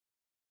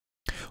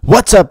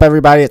What's up,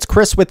 everybody? It's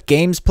Chris with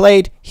Games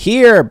Played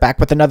here, back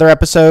with another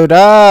episode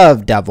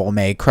of Devil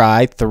May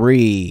Cry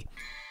 3.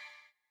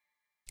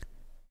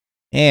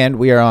 And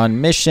we are on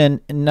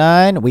mission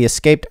 9. We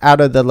escaped out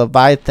of the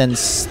Leviathan's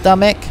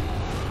stomach.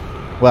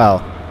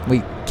 Well,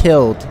 we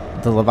killed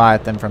the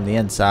Leviathan from the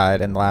inside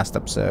in the last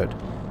episode.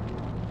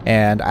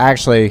 And I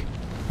actually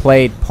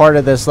played part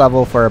of this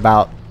level for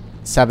about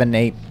 7,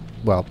 8,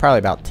 well, probably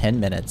about 10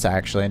 minutes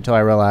actually, until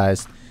I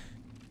realized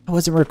I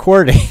wasn't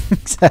recording.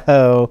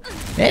 So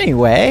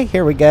anyway,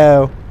 here we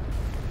go.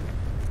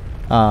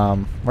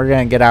 We're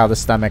gonna get out of the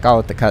stomach. I'll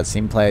let the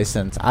cutscene play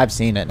since I've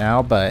seen it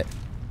now, but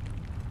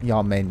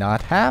y'all may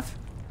not have.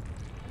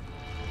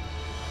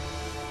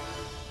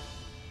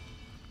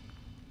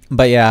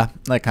 But yeah,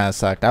 that kind of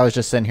sucked. I was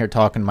just sitting here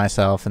talking to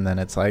myself, and then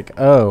it's like,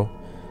 oh,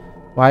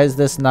 why is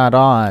this not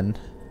on?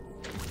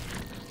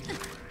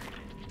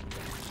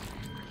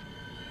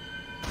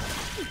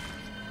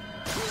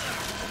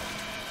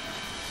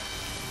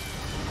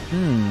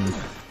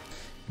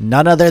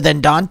 None other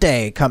than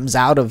Dante comes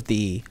out of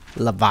the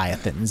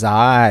Leviathan's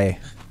eye,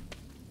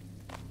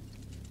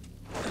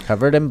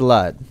 covered in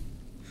blood.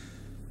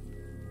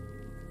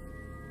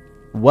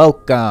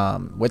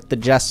 Welcome with the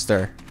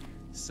jester.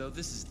 So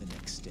this is the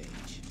next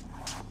stage.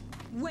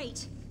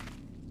 Wait.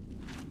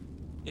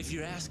 If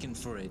you're asking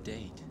for a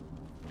date,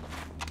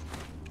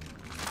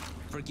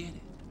 forget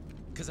it.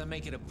 Because I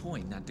make it a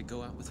point not to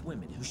go out with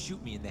women who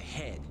shoot me in the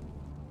head.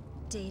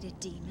 Date a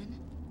demon?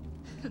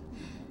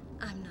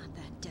 I'm not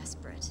that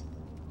desperate.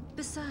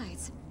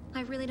 Besides,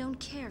 I really don't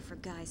care for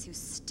guys who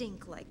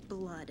stink like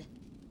blood.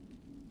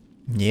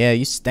 Yeah,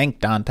 you stink,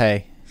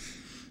 Dante.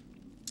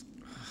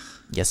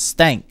 You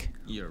stink.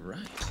 You're right.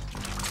 So,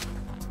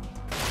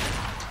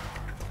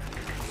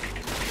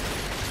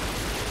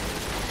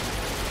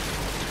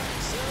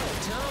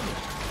 tell me,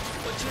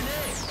 what's your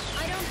name?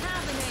 I don't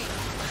have a name.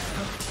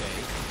 Okay,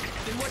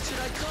 then what should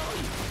I call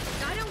you?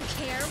 I don't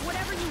care.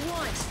 Whatever you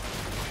want.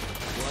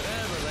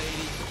 Whatever,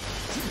 lady.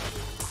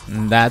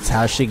 And that's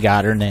how she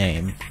got her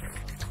name.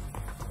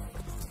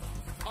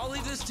 I'll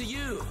leave this to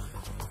you,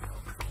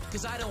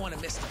 because I don't want to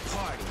miss the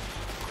party.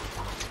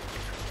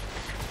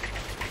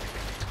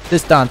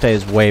 This Dante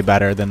is way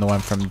better than the one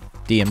from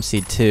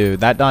DMC2.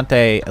 That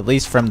Dante, at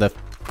least from the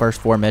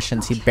first 4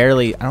 missions, he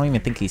barely, I don't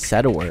even think he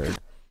said a word.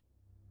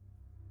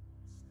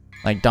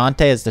 Like,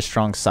 Dante is the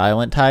strong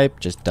silent type,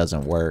 just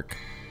doesn't work.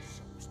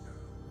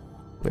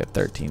 We have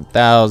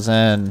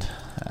 13,000.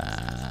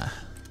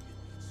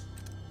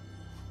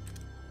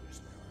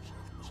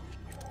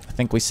 I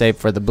think we saved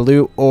for the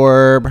blue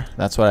orb.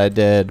 That's what I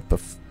did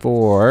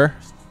before.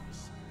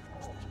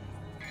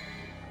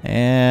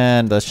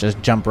 And let's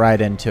just jump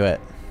right into it.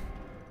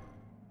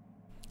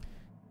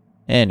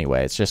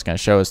 Anyway, it's just going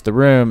to show us the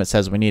room. It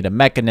says we need a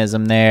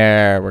mechanism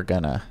there. We're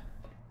going to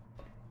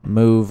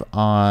move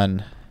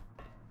on.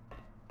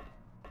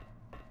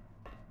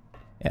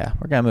 Yeah,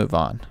 we're going to move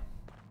on.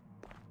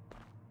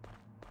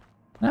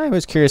 I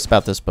was curious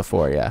about this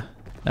before, yeah.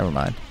 Never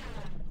mind.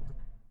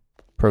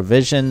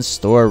 Provision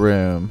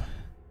storeroom.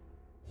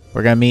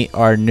 We're going to meet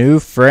our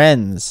new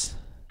friends.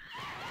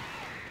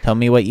 Tell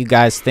me what you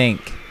guys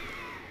think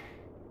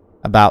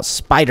about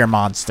spider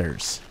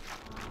monsters.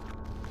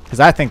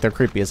 Because I think they're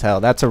creepy as hell.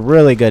 That's a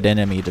really good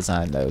enemy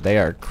design, though. They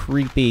are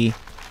creepy.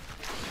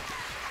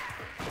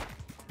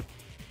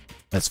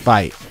 Let's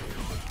fight.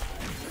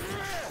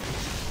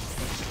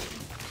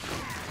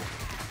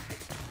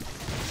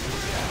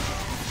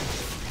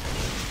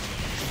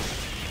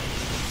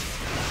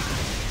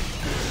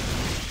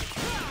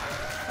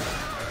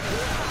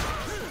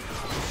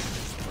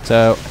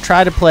 So,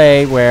 try to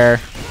play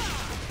where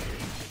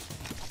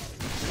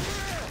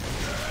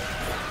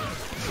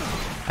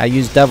I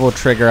use Devil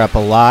Trigger up a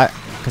lot,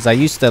 because I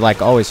used to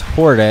like always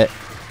hoard it.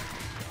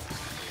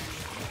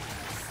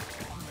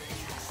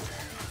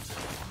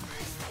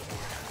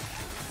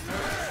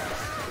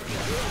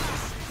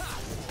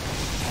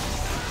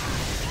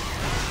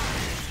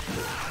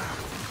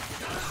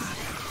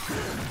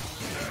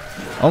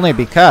 Only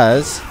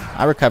because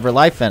I recover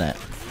life in it.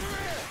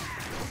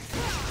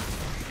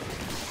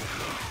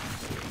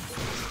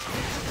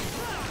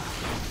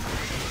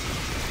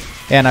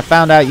 And I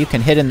found out you can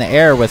hit in the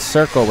air with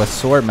Circle with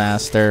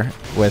Swordmaster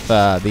with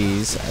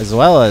these, as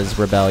well as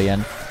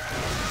Rebellion.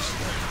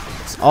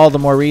 It's all the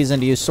more reason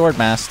to use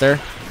Swordmaster.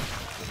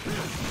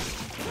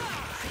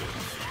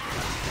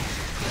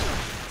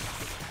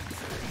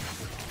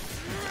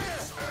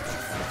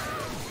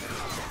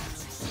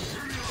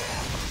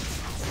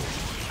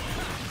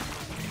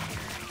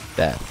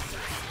 Death.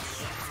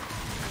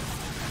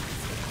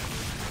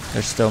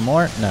 There's still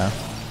more? No.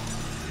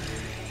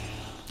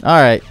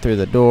 Alright, through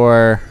the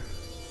door.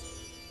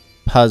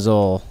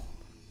 Puzzle.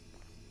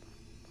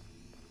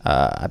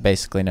 I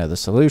basically know the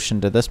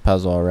solution to this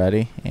puzzle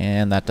already,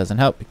 and that doesn't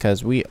help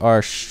because we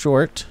are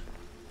short.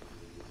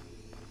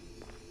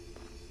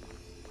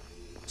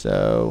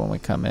 So when we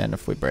come in,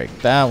 if we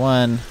break that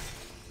one,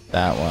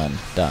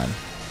 done.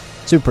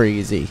 Super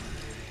easy.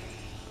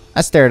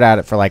 I stared at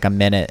it for like a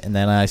minute, and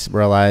then I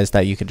realized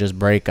that you could just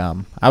break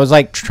them. I was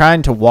like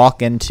trying to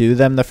walk into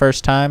them the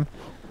first time.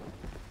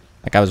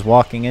 Like I was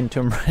walking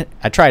into them.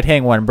 I tried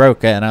hitting one and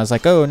broke it, and I was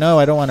like, oh no,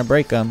 I don't want to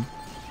break them.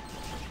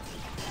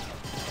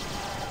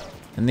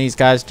 And these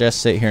guys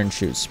just sit here and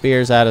shoot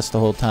spears at us the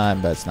whole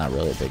time, but it's not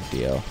really a big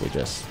deal. We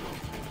just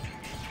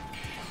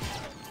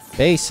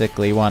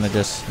basically want to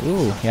just...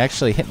 Ooh, he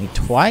actually hit me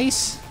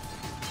twice?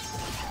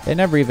 They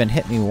never even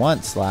hit me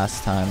once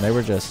last time. They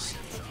were just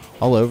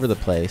all over the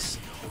place.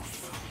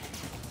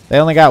 They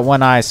only got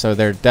one eye, so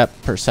their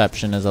depth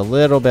perception is a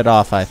little bit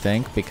off, I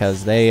think,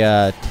 because they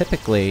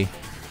typically...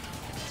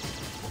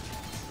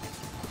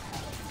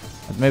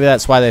 Maybe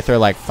that's why they throw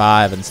like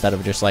 5 instead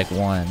of just like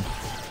 1.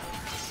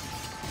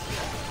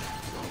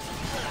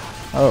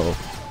 Oh,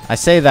 I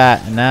say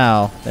that, and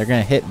now they're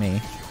going to hit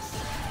me.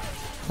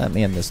 Let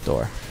me in this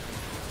door.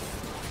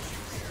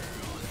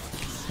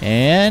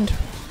 And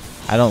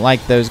I don't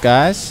like those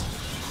guys.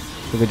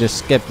 We could just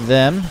skip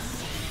them.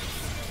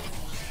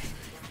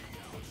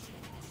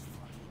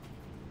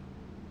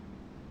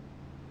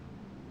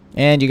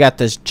 And you got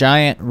this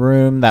giant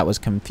room that was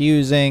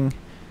confusing.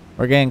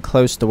 We're getting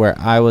close to where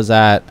I was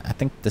at. I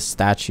think the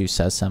statue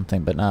says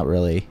something, but not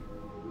really.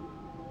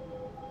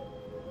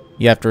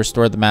 You have to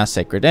restore the mass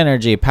sacred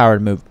energy, power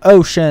to move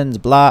oceans,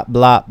 blah,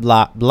 blah,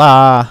 blah,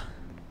 blah.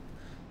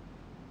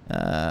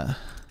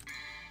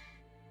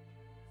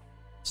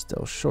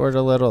 Still short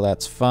a little,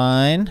 that's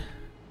fine.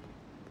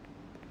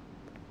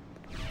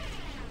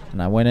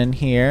 And I went in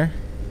here.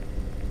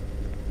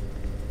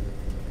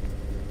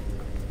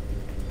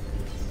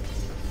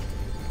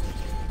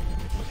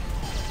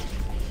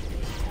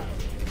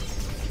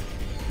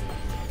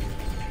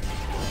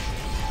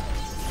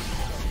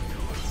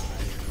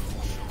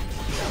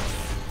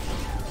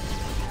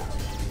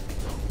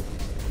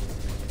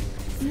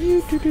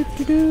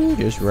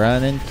 Just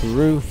running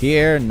through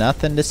here,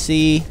 nothing to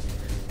see.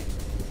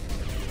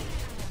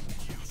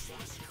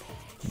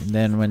 And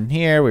then when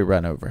here, we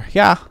run over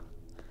here.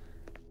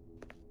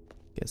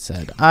 Get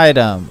said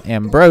item,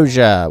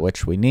 ambrosia,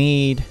 which we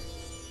need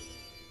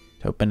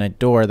to open a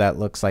door that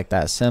looks like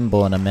that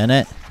symbol in a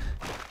minute.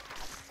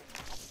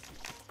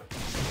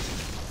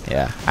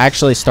 Yeah, I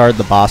actually started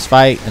the boss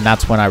fight, and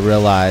that's when I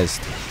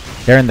realized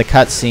during the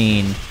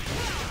cutscene,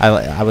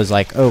 I was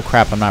like, oh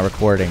crap, I'm not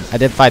recording. I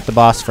did fight the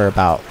boss for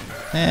about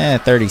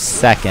 30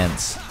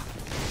 seconds.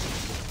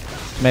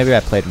 Maybe I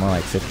played more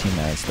like 15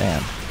 minutes.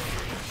 Damn.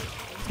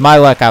 My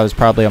luck, I was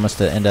probably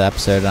almost at the end of the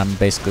episode, and I'm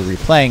basically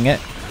replaying it.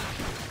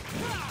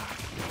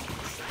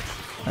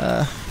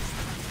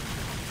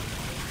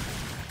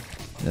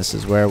 This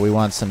is where we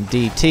want some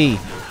DT.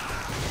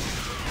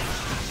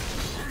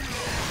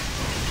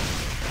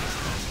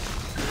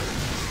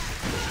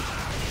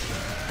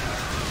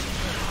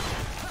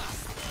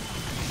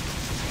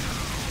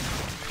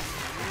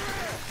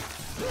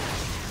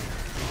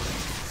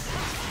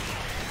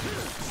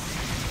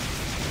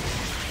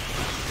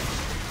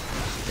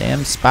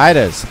 Damn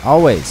spiders,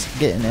 always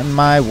getting in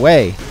my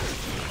way.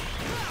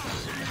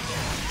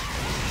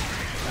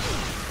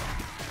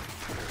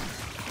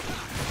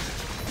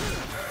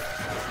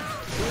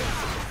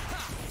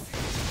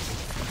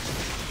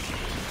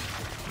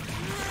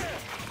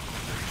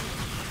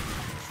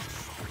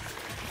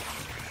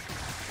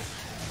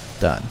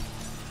 Done.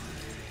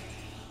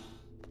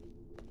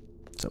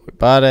 So we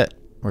bought it.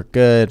 We're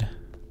good.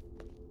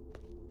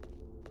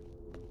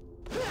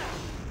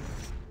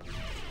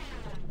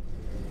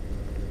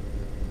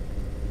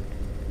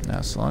 Now,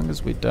 as long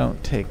as we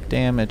don't take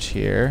damage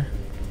here,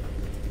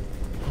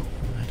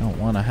 I don't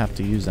want to have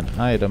to use an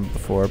item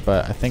before,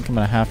 but I think I'm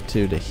going to have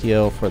to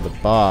heal for the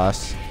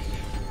boss.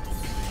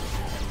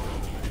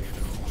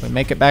 If we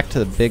make it back to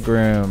the big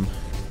room,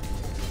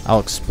 I'll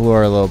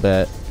explore a little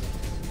bit.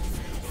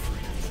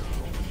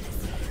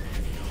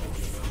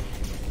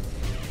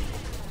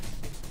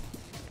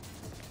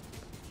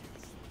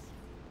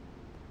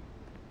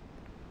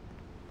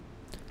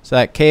 So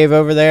that cave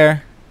over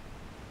there,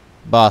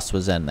 boss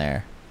was in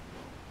there.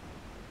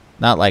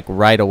 Not like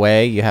right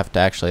away, you have to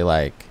actually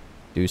like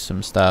do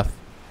some stuff.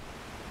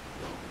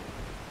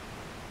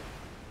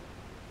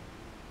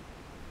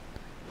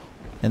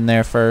 In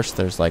there first,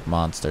 there's like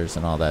monsters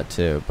and all that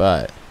too,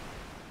 but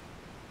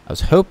I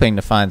was hoping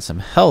to find some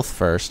health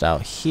first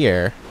out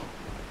here.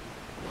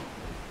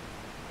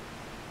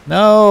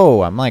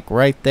 No, I'm like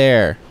right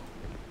there.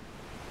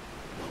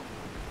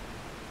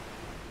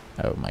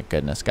 Oh my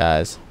goodness,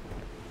 guys.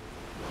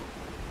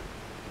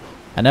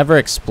 I never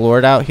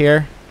explored out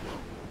here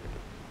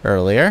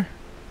earlier,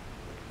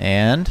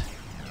 and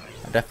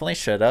I definitely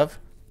should have.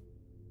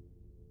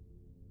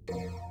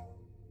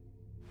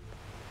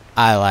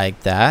 I like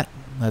that.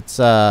 Let's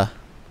I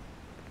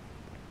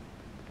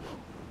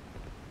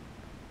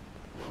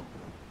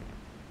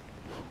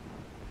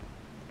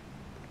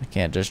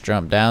can't just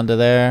jump down to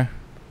there.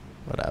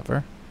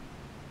 Whatever.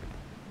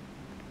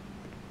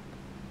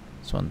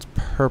 This one's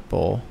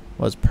purple.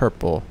 Was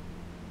purple.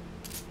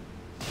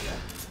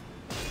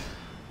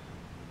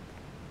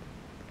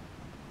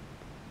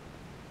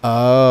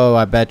 Oh,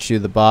 I bet you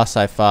the boss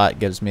I fought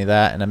gives me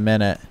that in a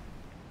minute.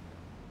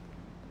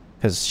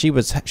 Because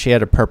she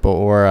had a purple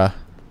aura.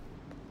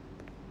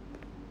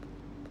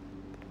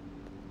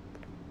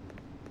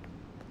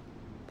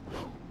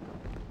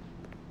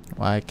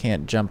 Why I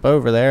can't jump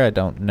over there, I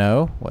don't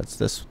know. What's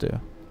this do?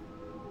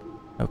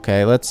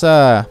 Okay, let's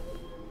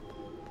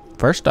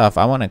first off,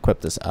 I want to equip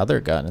this other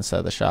gun instead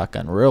of the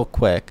shotgun real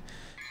quick.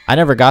 I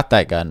never got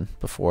that gun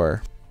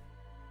before.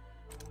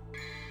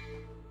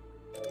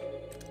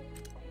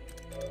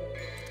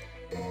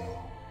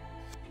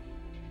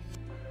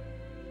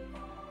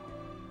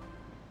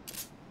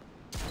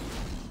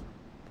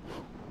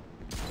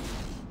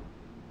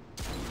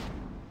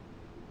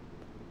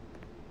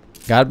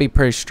 Gotta be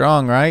pretty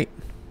strong, right?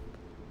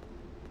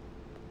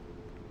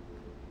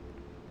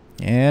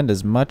 And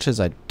as much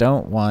as I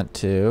don't want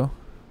to...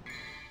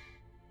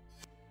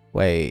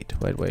 Wait.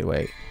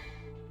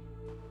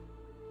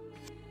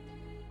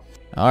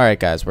 Alright,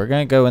 guys. We're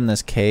gonna go in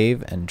this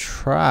cave and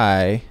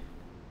try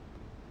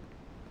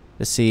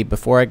to see,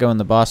 before I go in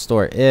the boss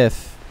store,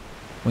 if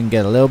we can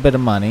get a little bit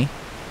of money.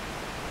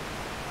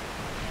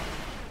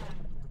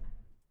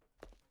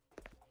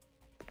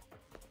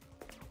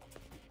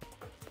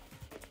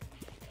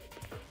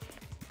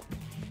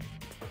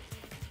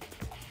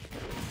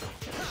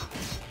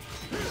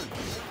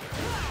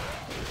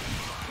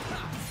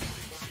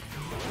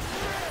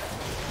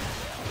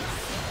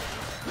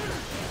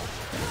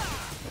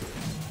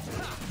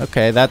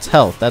 Okay, that's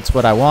health. That's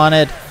what I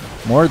wanted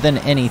more than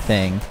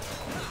anything.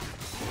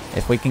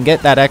 If we can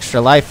get that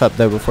extra life up,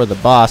 though, before the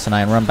boss and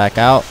I run back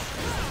out.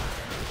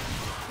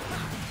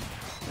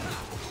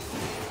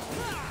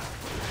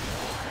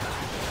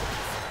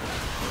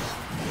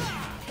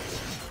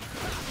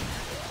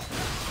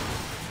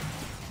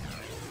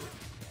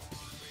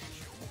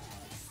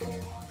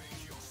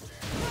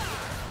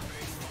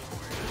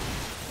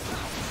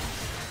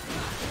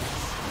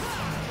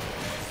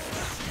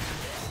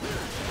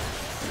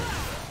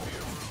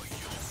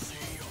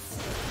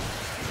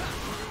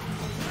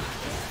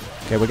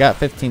 Okay, we got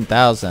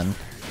 15,000.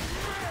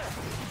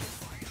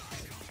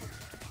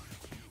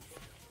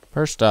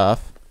 First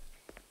off,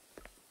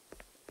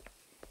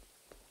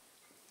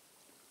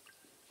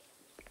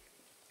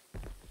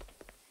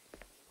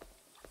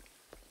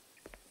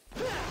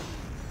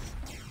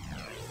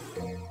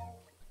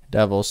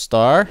 Devil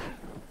Star.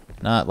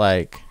 Not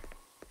like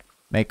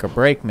make or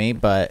break me,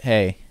 but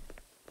hey,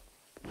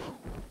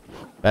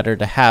 better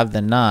to have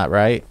than not,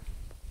 right?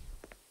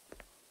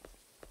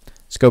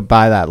 Let's go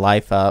buy that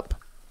life up.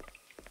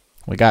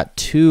 We got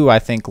 2, I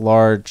think,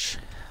 large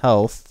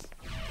health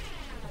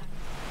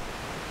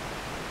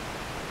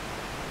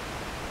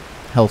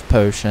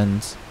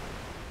potions.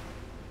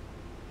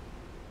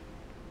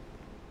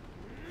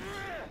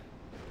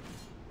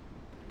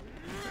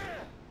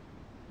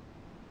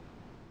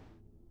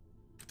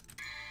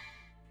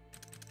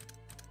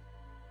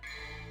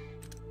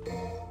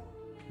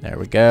 There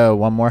we go.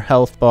 1 more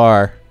health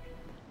bar.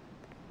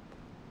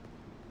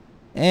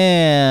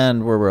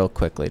 And we're real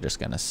quickly just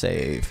gonna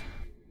save.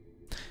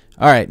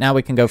 Alright, now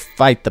we can go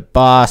fight the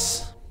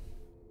boss.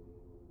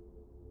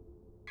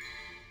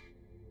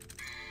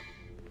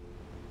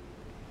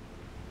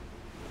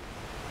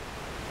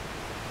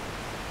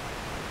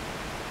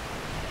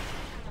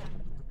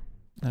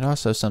 And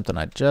also something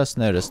I just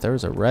noticed, there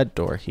was a red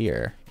door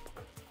here.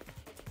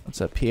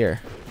 What's up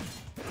here?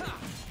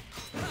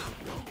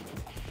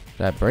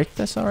 Did I break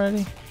this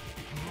already?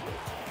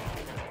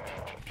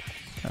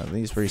 Oh,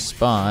 these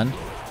respawn.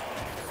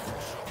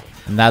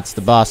 And that's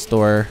the boss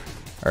door.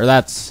 Or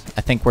that's,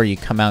 I think, where you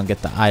come out and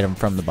get the item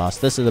from the boss.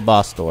 This is the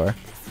boss door.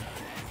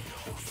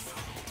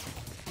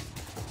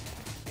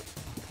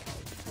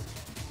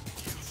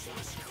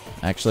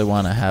 I actually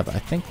want to have, I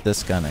think,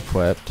 this gun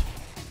equipped.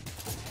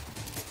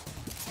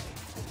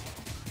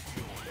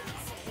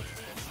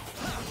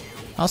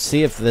 I'll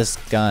see if this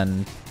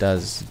gun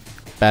does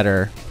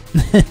better.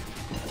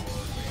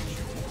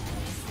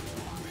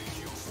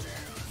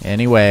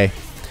 Anyway,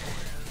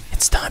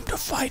 it's time to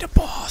fight a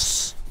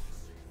boss.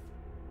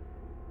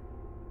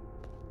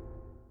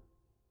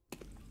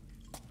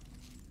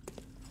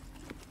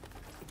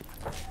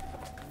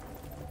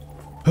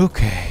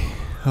 Okay.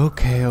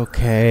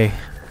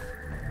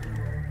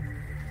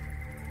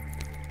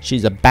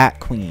 She's a bat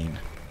queen.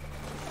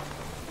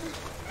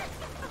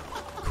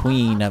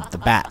 Queen of the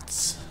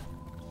bats.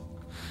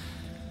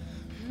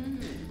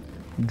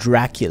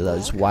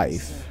 Dracula's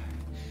wife.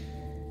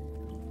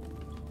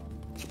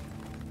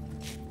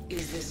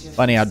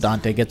 Funny how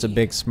Dante gets a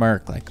big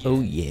smirk, like,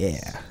 oh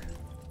yeah.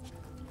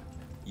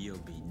 You'll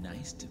be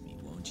nice to me,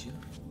 won't you?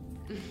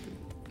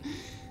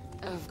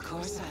 Of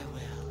course I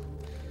will.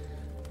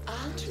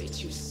 I'll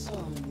treat you so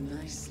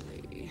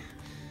nicely.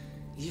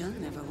 You'll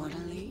never want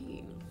to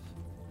leave.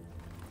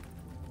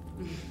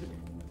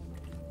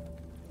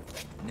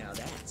 Now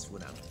that's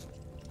what I'm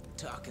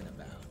talking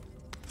about.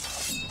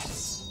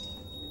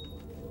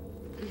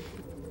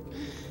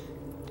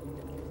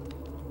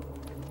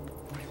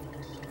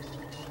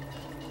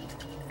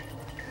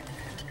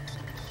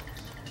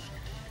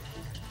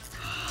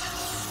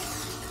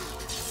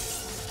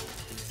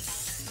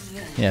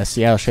 Yeah,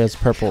 see how she has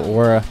purple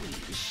aura?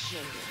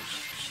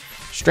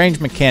 Strange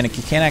mechanic.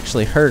 You can't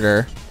actually hurt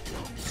her.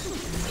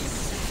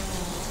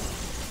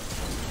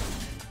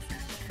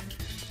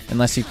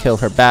 Unless you kill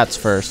her bats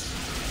first.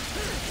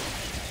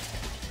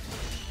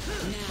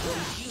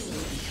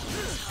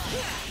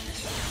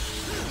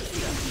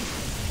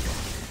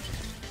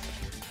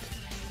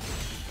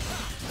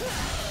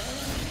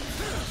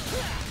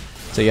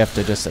 So you have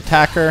to just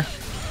attack her.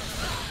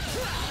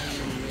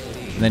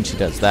 And then she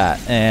does that.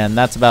 And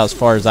that's about as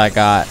far as I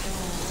got.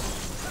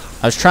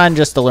 I was trying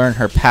just to learn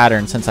her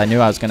pattern since I knew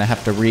I was going to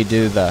have to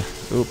redo the...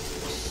 Oop.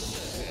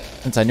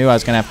 Since I knew I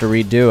was going to have to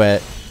redo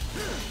it.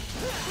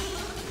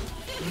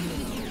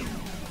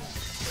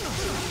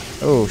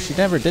 Oh, she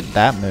never did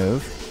that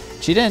move.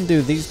 She didn't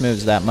do these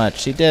moves that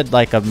much. She did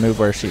like a move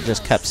where she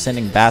just kept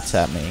sending bats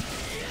at me.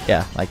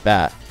 Yeah, like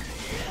that.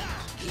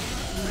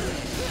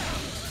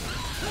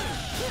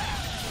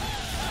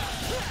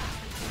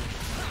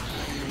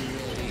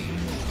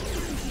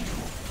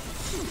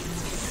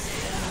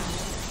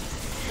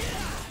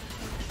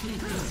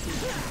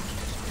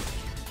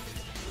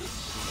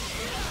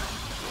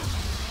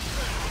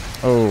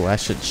 Oh, I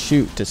should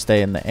shoot to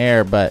stay in the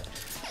air, but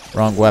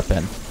wrong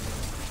weapon.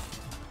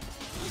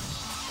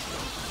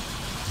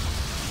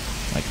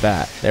 Like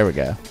that. There we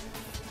go.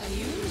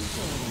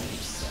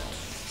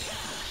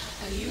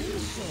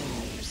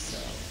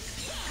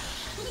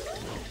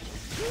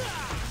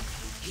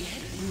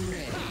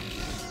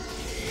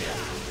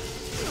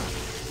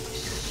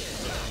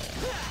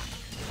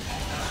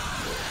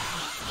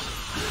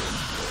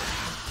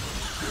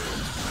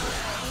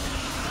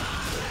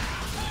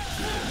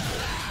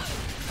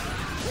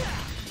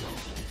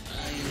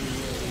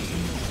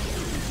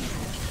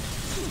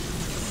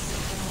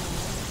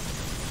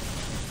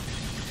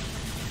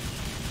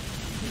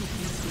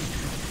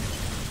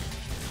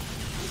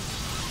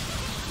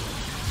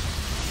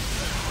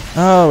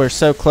 Oh, we're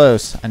so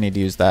close. I need to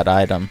use that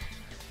item.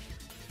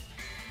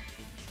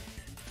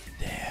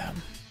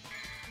 Damn.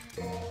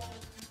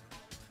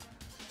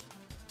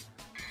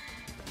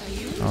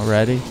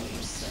 Already?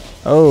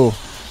 Oh.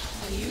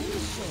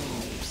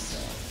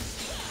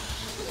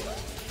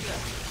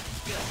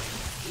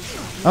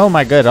 Oh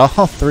my god,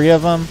 all three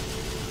of them?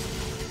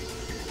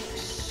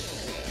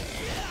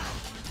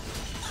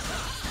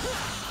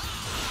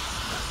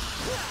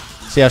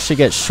 See how she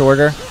gets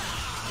shorter?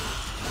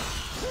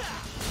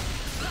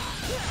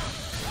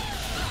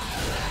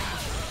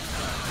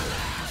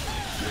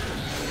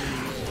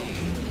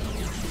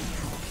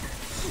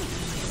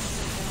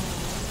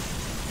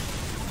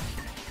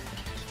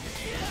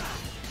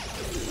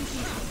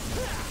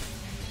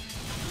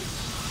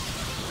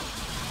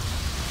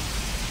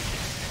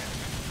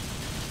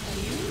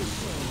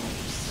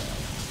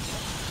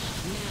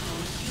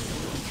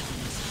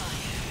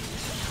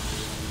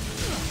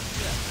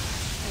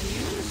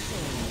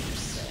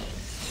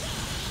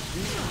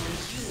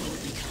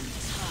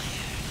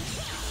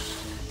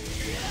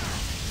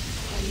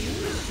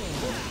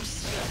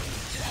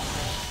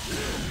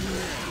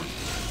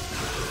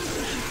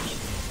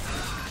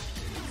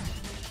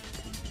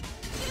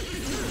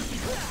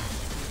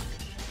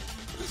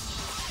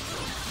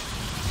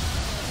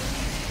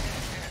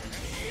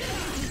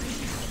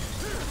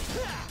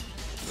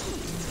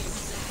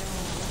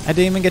 I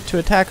didn't even get to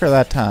attack her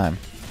that time.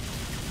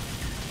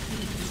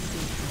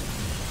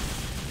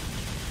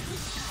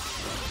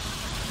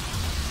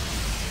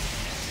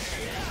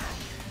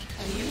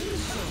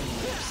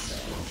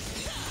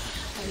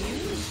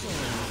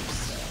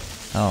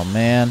 Oh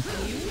man.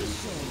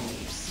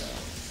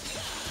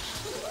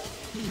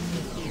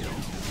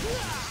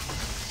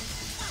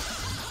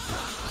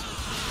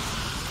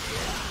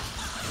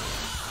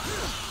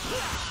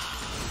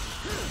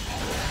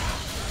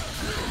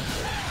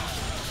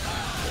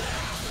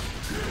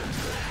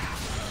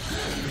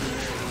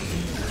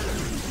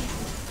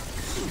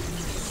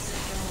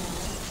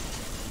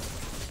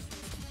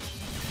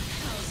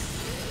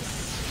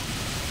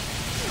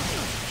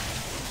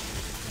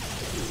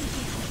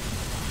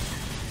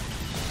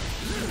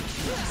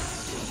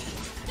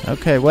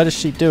 Okay, what is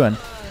she doing?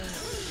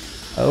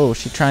 Oh,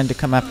 she's trying to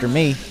come after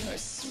me.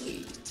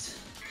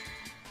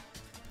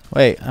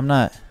 Wait, I'm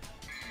not...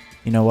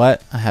 You know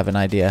what? I have an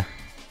idea.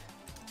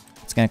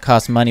 It's gonna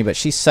cost money, but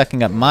she's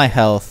sucking up my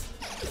health.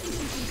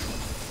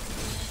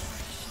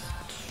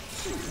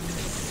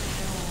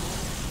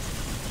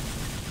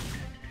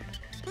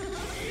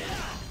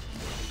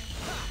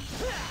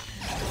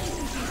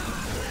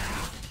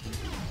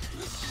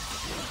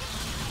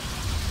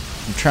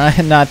 I'm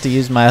trying not to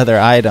use my other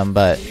item,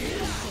 but...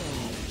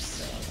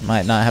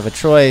 might not have a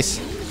choice.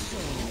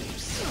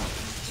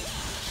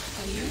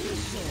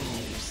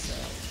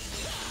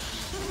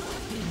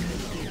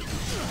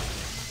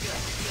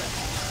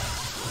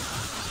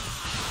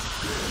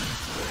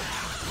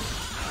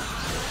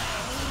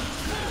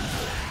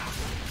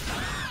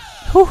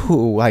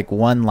 Whew, like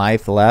one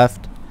life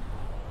left.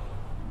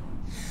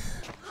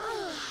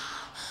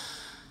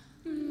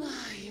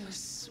 You're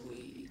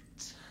sweet.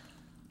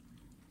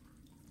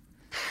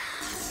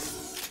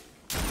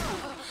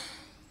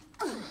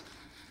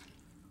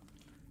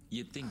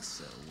 You'd think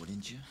so,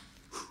 wouldn't you?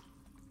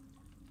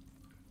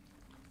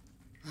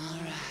 All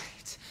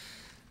right.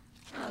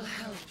 I'll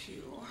help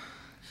you.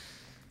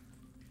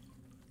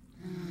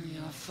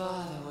 Your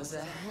father was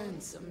a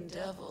handsome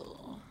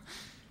devil.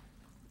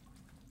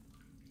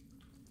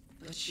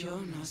 But you're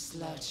no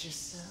slouch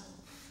yourself.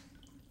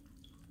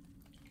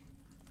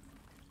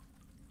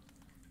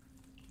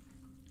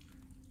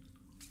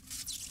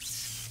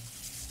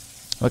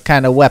 What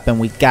kind of weapon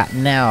we got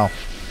now?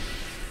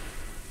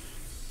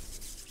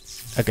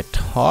 A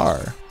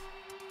guitar.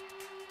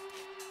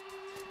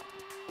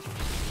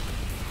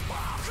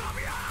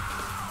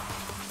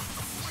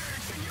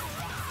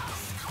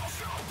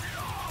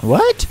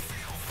 What?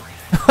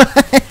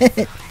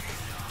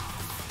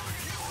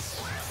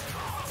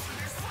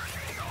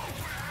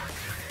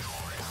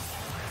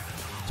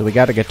 So we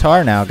got a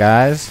guitar now,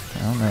 guys. I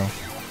don't know.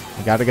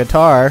 We got a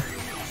guitar.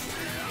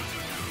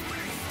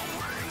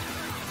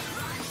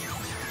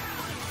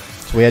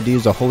 So we had to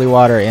use a holy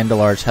water and a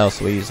large health,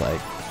 so we use like...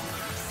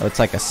 Oh, it's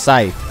like a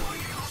scythe.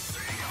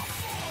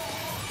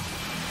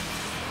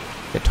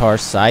 Guitar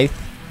scythe?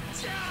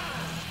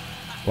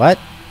 What?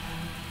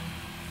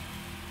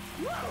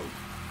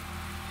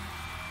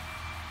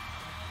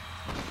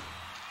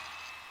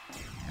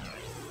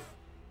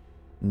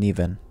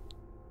 Neven.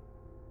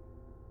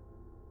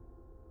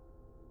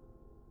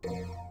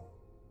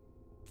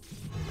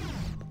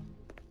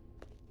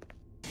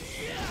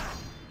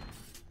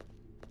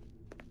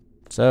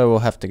 So we'll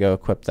have to go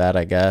equip that,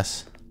 I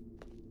guess.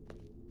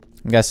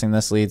 I'm guessing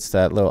this leads to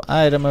that little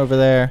item over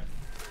there.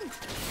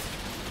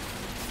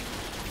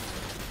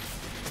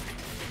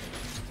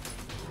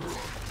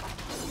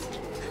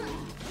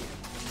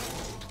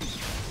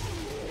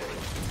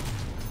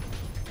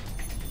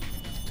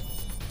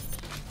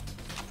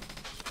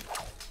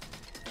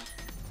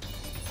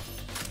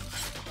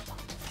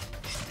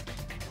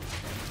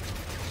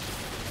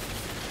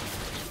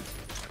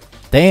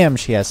 Damn,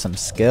 she has some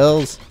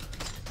skills.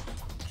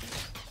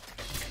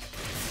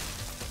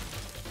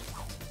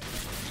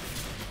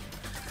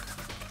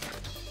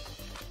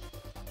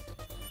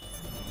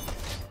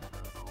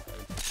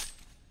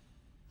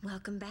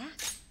 Welcome back.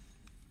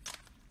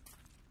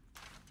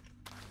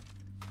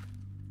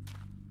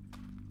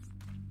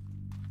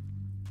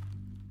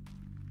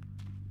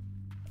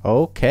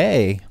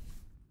 Okay.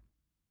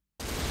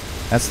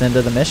 That's the end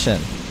of the mission.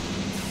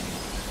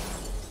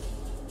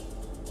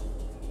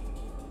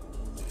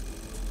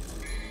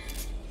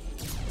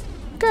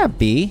 Got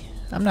B.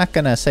 I'm not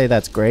gonna say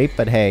that's great,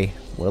 but hey,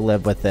 we'll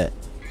live with it.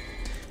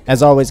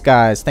 As always,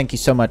 guys, thank you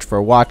so much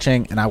for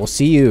watching, and I will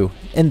see you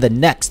in the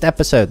next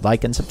episode.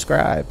 Like and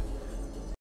subscribe.